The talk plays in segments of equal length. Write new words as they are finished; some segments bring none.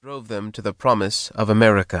drove them to the promise of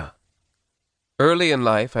America. Early in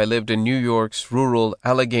life, I lived in New York's rural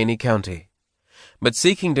Allegheny County. But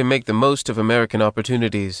seeking to make the most of American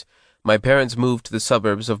opportunities, my parents moved to the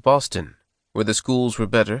suburbs of Boston, where the schools were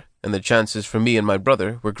better and the chances for me and my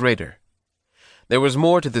brother were greater. There was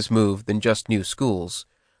more to this move than just new schools.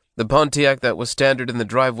 The Pontiac that was standard in the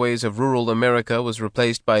driveways of rural America was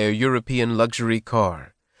replaced by a European luxury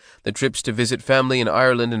car. The trips to visit family in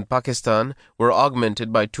Ireland and Pakistan were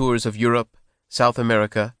augmented by tours of Europe, South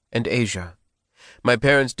America, and Asia. My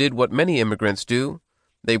parents did what many immigrants do.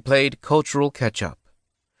 They played cultural catch-up.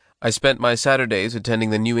 I spent my Saturdays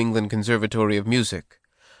attending the New England Conservatory of Music.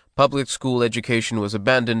 Public school education was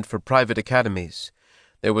abandoned for private academies.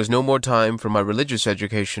 There was no more time for my religious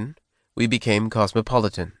education. We became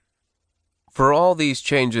cosmopolitan. For all these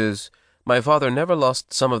changes, my father never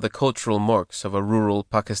lost some of the cultural marks of a rural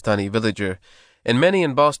Pakistani villager, and many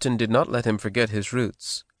in Boston did not let him forget his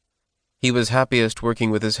roots. He was happiest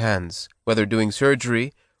working with his hands, whether doing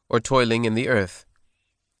surgery or toiling in the earth.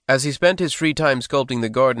 As he spent his free time sculpting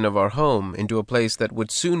the garden of our home into a place that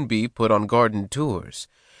would soon be put on garden tours,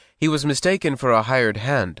 he was mistaken for a hired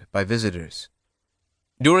hand by visitors.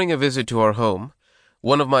 During a visit to our home,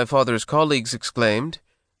 one of my father's colleagues exclaimed,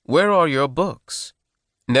 "Where are your books?"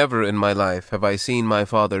 Never in my life have I seen my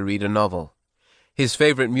father read a novel. His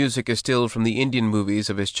favorite music is still from the Indian movies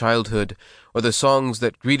of his childhood or the songs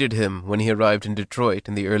that greeted him when he arrived in Detroit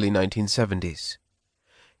in the early 1970s.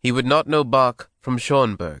 He would not know Bach from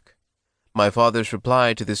Schoenberg. My father's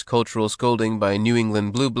reply to this cultural scolding by New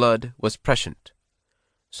England blue blood was prescient.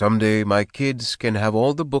 "Someday my kids can have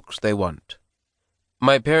all the books they want."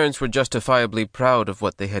 My parents were justifiably proud of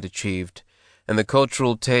what they had achieved, and the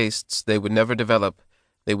cultural tastes they would never develop,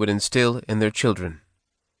 they would instill in their children.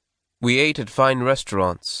 We ate at fine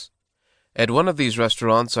restaurants. At one of these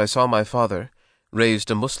restaurants I saw my father,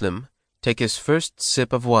 raised a Muslim, take his first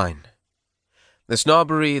sip of wine. The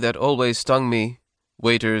snobbery that always stung me,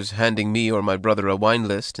 waiters handing me or my brother a wine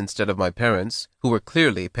list instead of my parents, who were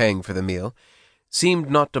clearly paying for the meal,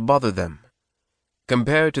 seemed not to bother them.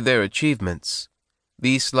 Compared to their achievements,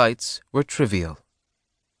 these slights were trivial.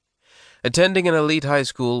 Attending an elite high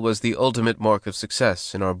school was the ultimate mark of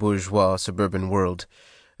success in our bourgeois suburban world,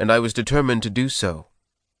 and I was determined to do so.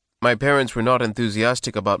 My parents were not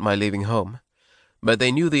enthusiastic about my leaving home, but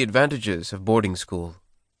they knew the advantages of boarding school.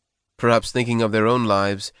 Perhaps thinking of their own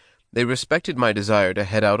lives, they respected my desire to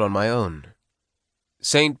head out on my own.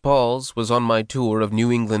 St. Paul's was on my tour of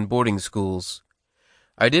New England boarding schools.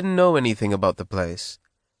 I didn't know anything about the place,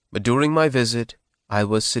 but during my visit, I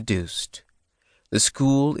was seduced. The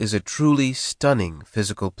school is a truly stunning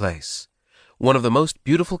physical place, one of the most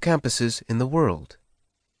beautiful campuses in the world.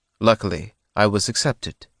 Luckily, I was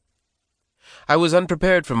accepted. I was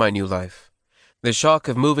unprepared for my new life. The shock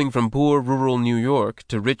of moving from poor rural New York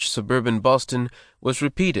to rich suburban Boston was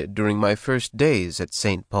repeated during my first days at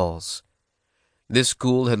St. Paul's. This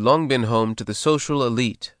school had long been home to the social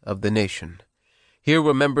elite of the nation. Here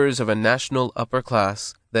were members of a national upper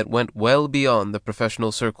class that went well beyond the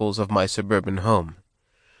professional circles of my suburban home.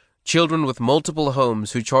 Children with multiple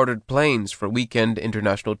homes who chartered planes for weekend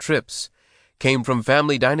international trips, came from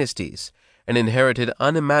family dynasties, and inherited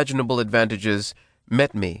unimaginable advantages,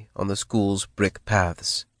 met me on the school's brick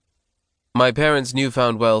paths. My parents'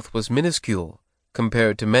 newfound wealth was minuscule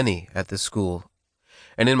compared to many at the school,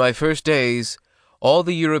 and in my first days, all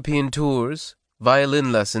the European tours,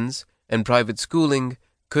 violin lessons, and private schooling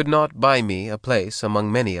could not buy me a place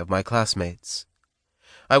among many of my classmates.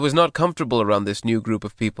 I was not comfortable around this new group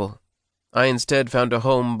of people. I instead found a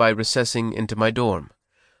home by recessing into my dorm,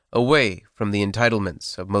 away from the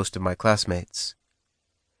entitlements of most of my classmates.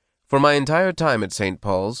 For my entire time at St.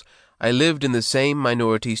 Paul's, I lived in the same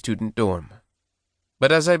minority student dorm.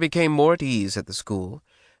 But as I became more at ease at the school,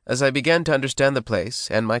 as I began to understand the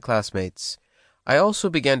place and my classmates, I also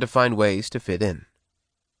began to find ways to fit in.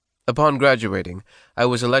 Upon graduating, I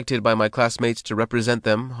was elected by my classmates to represent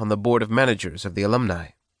them on the board of managers of the alumni.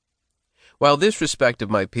 While this respect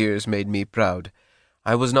of my peers made me proud,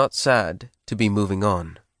 I was not sad to be moving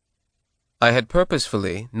on. I had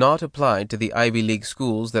purposefully not applied to the Ivy League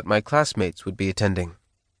schools that my classmates would be attending.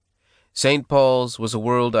 St. Paul's was a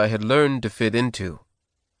world I had learned to fit into,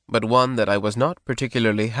 but one that I was not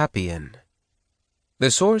particularly happy in.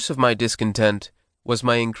 The source of my discontent was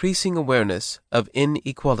my increasing awareness of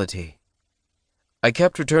inequality. I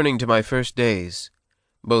kept returning to my first days,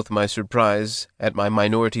 both my surprise at my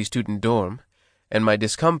minority student dorm and my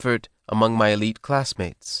discomfort among my elite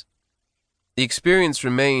classmates. The experience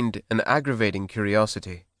remained an aggravating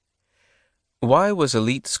curiosity. Why was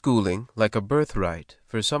elite schooling like a birthright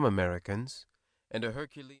for some Americans and a Herculean